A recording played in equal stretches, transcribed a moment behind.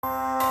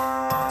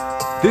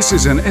This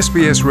is an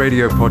SBS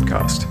radio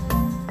podcast.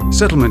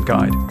 Settlement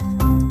Guide.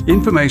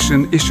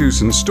 Information,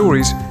 issues and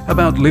stories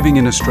about living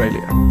in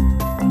Australia.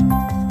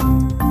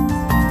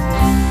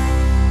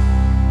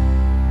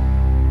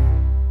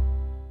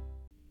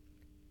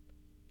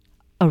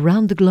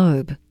 Around the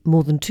globe,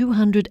 more than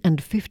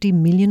 250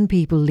 million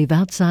people live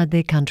outside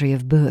their country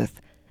of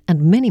birth,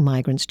 and many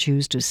migrants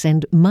choose to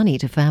send money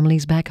to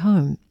families back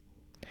home.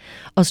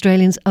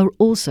 Australians are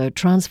also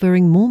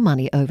transferring more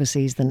money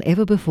overseas than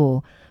ever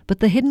before, but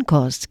the hidden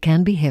costs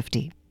can be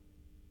hefty.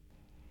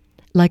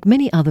 Like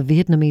many other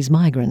Vietnamese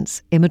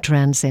migrants, Emma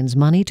Tran sends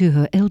money to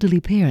her elderly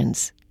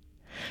parents.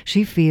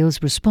 She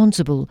feels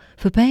responsible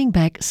for paying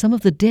back some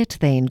of the debt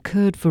they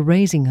incurred for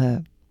raising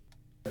her.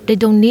 They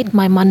don't need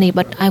my money,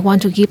 but I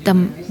want to give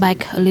them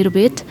back a little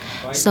bit.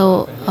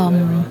 So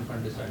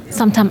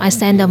sometimes I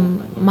send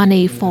them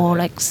money for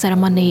like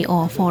ceremony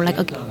or for like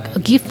a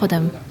gift for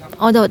them.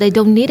 Although they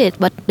don't need it,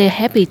 but they're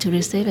happy to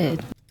receive it.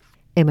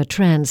 Emma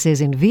Tran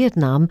says in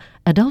Vietnam,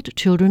 adult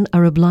children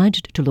are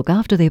obliged to look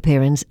after their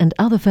parents and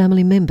other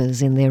family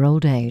members in their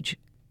old age.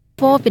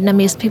 For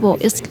Vietnamese people,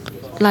 it's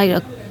like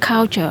a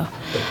culture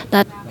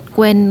that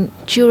when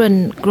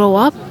children grow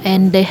up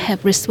and they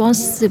have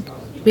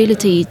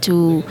responsibility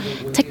to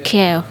take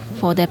care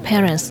for their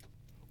parents.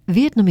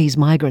 Vietnamese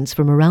migrants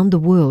from around the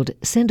world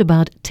send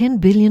about $10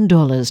 billion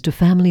to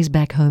families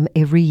back home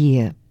every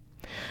year.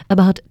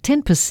 About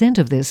 10%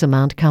 of this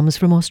amount comes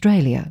from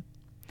Australia.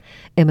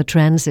 Emma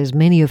Tran says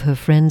many of her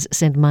friends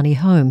send money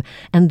home,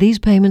 and these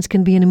payments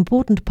can be an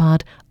important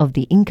part of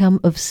the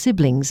income of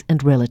siblings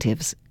and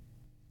relatives.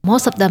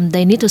 Most of them,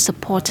 they need to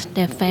support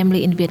their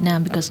family in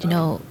Vietnam because,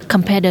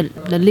 compare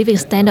the living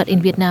standard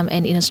in Vietnam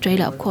and in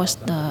Australia, of course,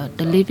 the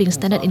living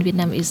standard in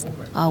Vietnam is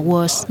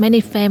worse.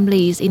 Many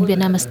families in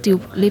Vietnam are still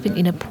living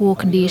in a poor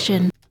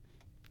condition.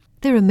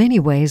 There are many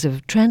ways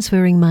of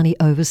transferring money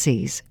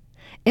overseas.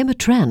 Emma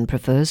Tran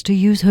prefers to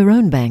use her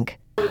own bank.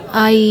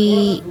 I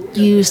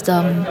use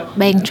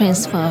bank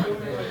transfer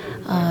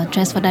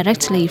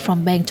directly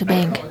from bank to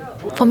bank.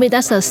 For me,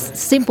 that's a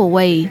simple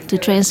way to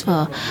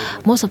transfer.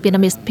 Most of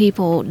Vietnamese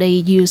people, they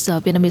use a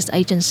Vietnamese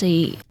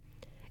agency.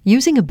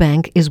 Using a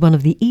bank is one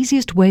of the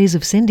easiest ways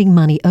of sending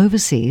money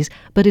overseas,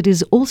 but it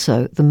is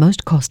also the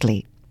most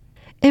costly.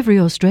 Every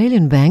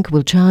Australian bank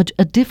will charge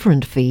a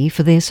different fee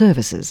for their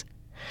services.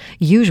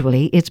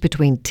 Usually it's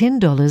between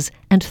 $10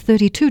 and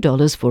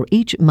 $32 for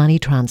each money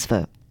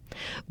transfer.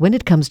 When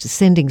it comes to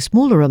sending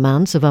smaller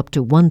amounts of up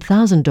to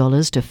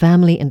 $1,000 to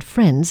family and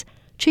friends,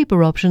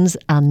 cheaper options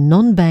are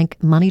non-bank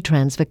money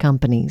transfer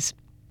companies.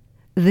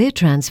 Their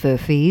transfer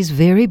fees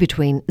vary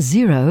between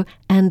 $0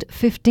 and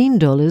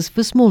 $15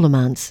 for small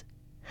amounts.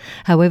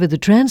 However, the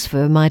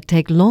transfer might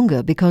take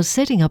longer because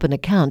setting up an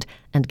account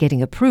and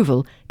getting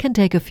approval can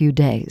take a few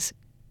days.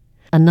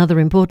 Another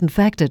important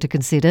factor to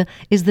consider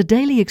is the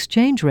daily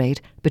exchange rate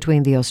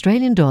between the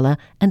Australian dollar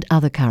and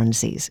other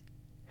currencies.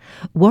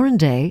 Warren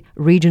Day,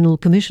 Regional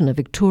Commissioner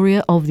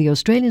Victoria of the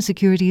Australian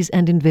Securities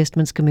and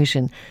Investments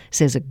Commission,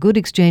 says a good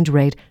exchange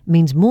rate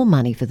means more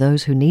money for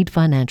those who need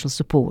financial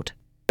support.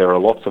 There are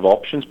lots of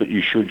options, but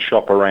you should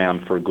shop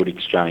around for a good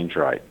exchange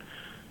rate.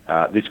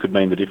 This could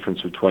mean the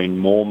difference between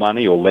more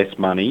money or less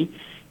money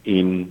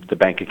in the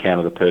bank account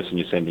of the person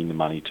you're sending the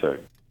money to.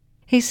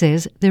 He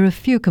says there are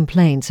few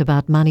complaints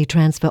about money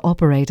transfer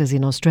operators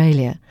in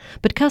Australia,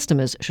 but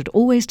customers should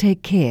always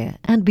take care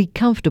and be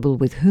comfortable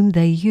with whom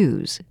they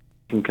use.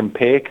 You can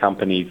compare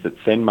companies that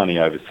send money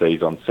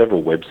overseas on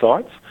several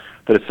websites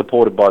that are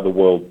supported by the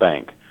World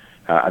Bank,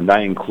 and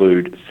they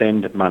include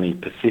Send Money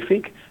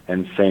Pacific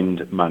and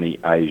Send Money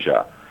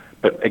Asia.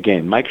 But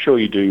again, make sure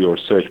you do your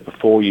research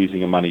before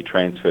using a money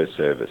transfer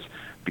service,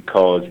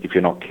 because if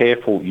you're not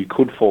careful, you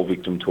could fall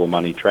victim to a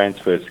money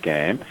transfer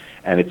scam,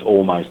 and it's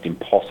almost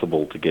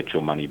impossible to get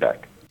your money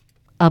back.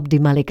 Abdi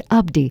Malik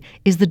Abdi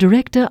is the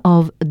director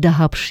of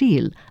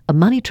Dahabshil, a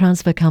money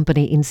transfer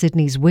company in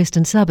Sydney's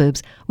western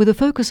suburbs with a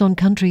focus on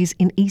countries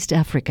in East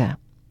Africa.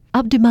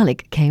 Abdi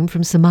Malik came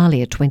from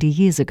Somalia 20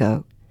 years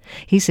ago.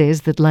 He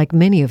says that like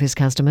many of his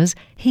customers,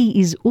 he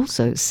is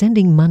also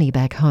sending money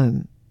back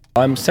home.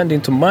 I'm sending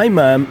to my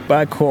mom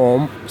back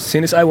home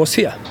since I was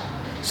here.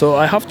 So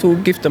I have to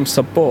give them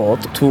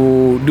support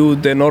to do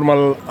the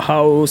normal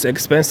house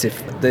expensive.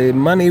 The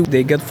money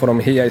they get from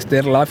here is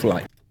their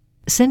lifeline.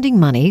 Sending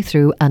money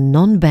through a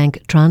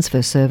non-bank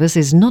transfer service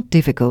is not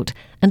difficult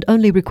and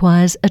only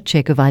requires a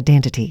check of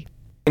identity.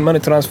 In money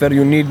transfer,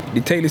 you need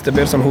details the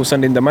person who's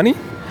sending the money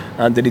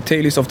and the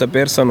details of the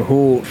person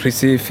who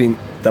receiving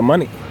the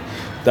money.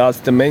 That's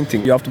the main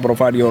thing. You have to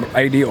provide your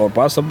ID or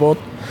passport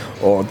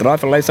or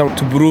driver license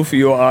to prove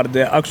you are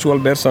the actual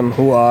person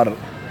who are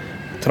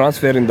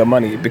transferring the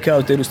money.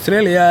 Because in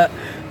Australia,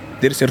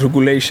 there is a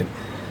regulation,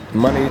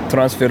 money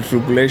transfer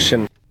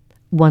regulation.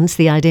 Once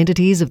the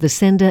identities of the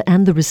sender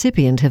and the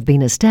recipient have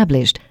been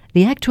established,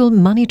 the actual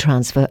money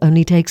transfer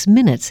only takes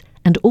minutes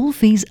and all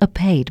fees are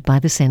paid by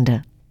the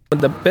sender. When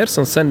the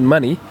person sends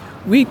money,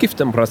 we give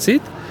them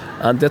receipt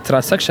and the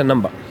transaction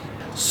number.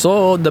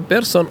 So the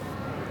person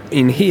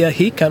in here,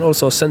 he can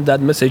also send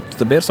that message to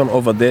the person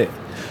over there.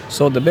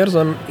 So the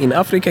person in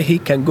Africa, he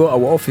can go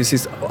our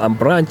offices and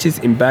branches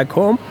in back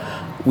home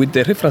with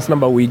the reference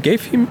number we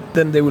gave him,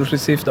 then they will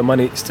receive the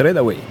money straight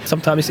away.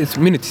 Sometimes it's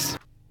minutes.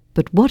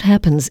 But what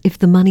happens if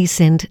the money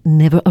sent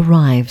never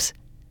arrives?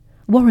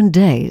 Warren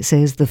Day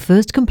says the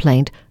first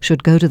complaint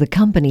should go to the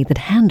company that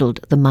handled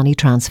the money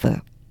transfer.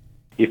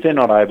 If they're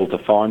not able to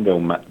find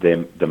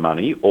the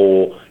money,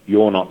 or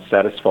you're not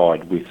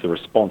satisfied with the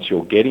response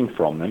you're getting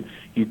from them,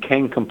 you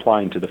can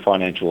complain to the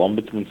Financial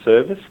Ombudsman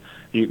Service.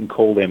 You can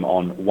call them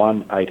on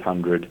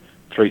 1-800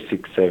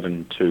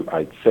 367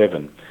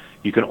 287.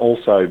 You can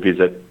also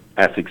visit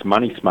ASIC's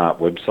MoneySmart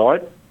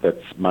website,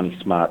 that's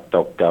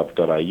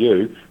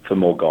moneysmart.gov.au, for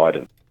more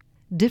guidance.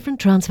 Different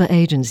transfer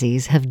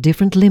agencies have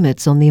different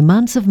limits on the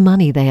amounts of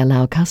money they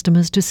allow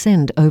customers to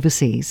send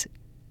overseas.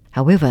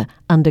 However,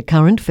 under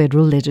current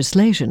federal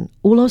legislation,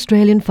 all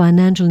Australian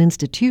financial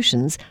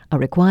institutions are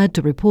required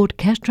to report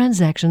cash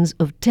transactions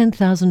of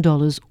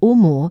 $10,000 or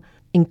more,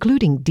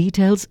 including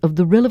details of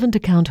the relevant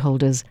account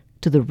holders,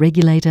 to the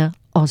regulator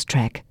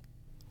AUSTRAC.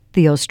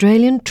 The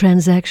Australian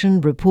Transaction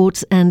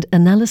Reports and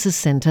Analysis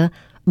Centre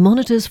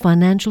monitors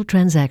financial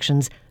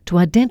transactions to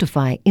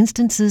identify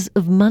instances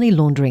of money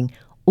laundering,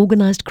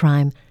 organised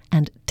crime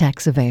and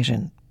tax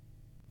evasion.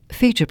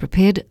 Feature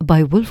prepared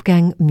by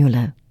Wolfgang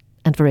Müller.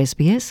 And for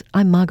SBS,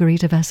 I'm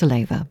Margarita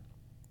Vasileva.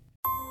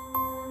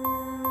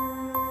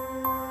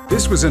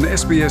 This was an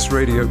SBS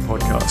radio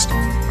podcast.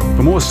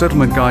 For more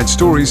Settlement Guide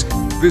stories,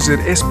 visit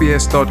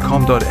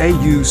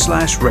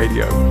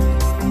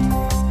sbs.com.au/radio.